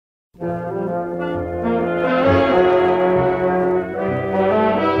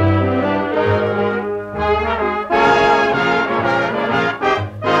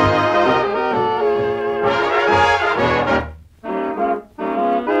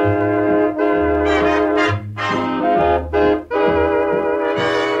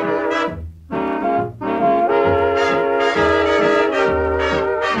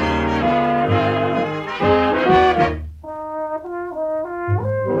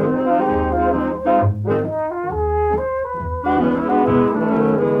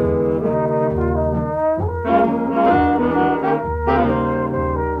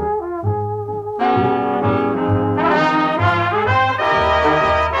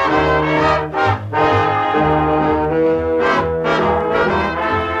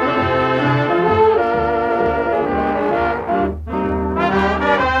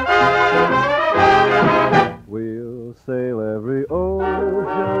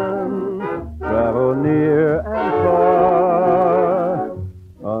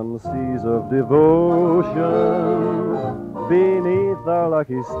devotion beneath our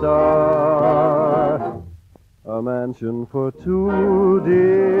lucky star. A mansion for two,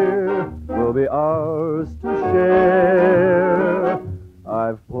 dear, will be ours to share.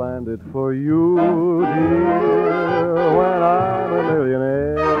 I've planned it for you, dear, when I'm a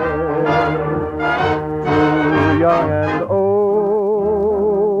millionaire. To young and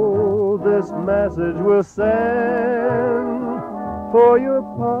old, this message will send. For your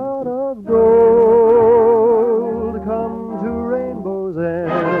pot of gold, come to Rainbow's End.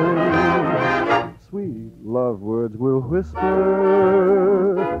 Sweet love words will whisper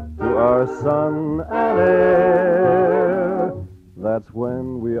to our sun and air. That's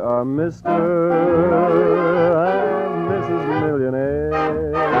when we are Mr. and Mrs. Millionaire.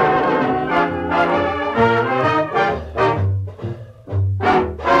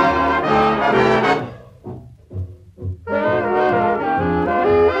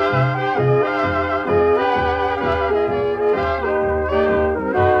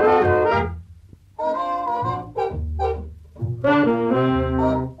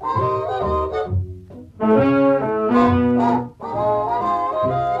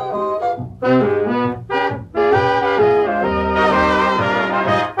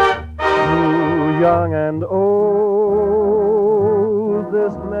 Young and old,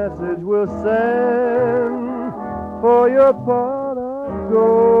 this message will send. For your pot of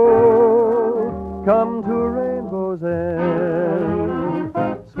gold, come to Rainbow's End.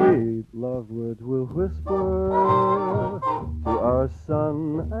 Sweet love words will whisper to our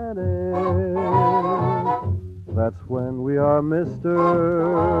sun and air. That's when we are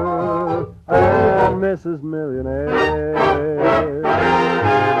Mr. and Mrs. Millionaire.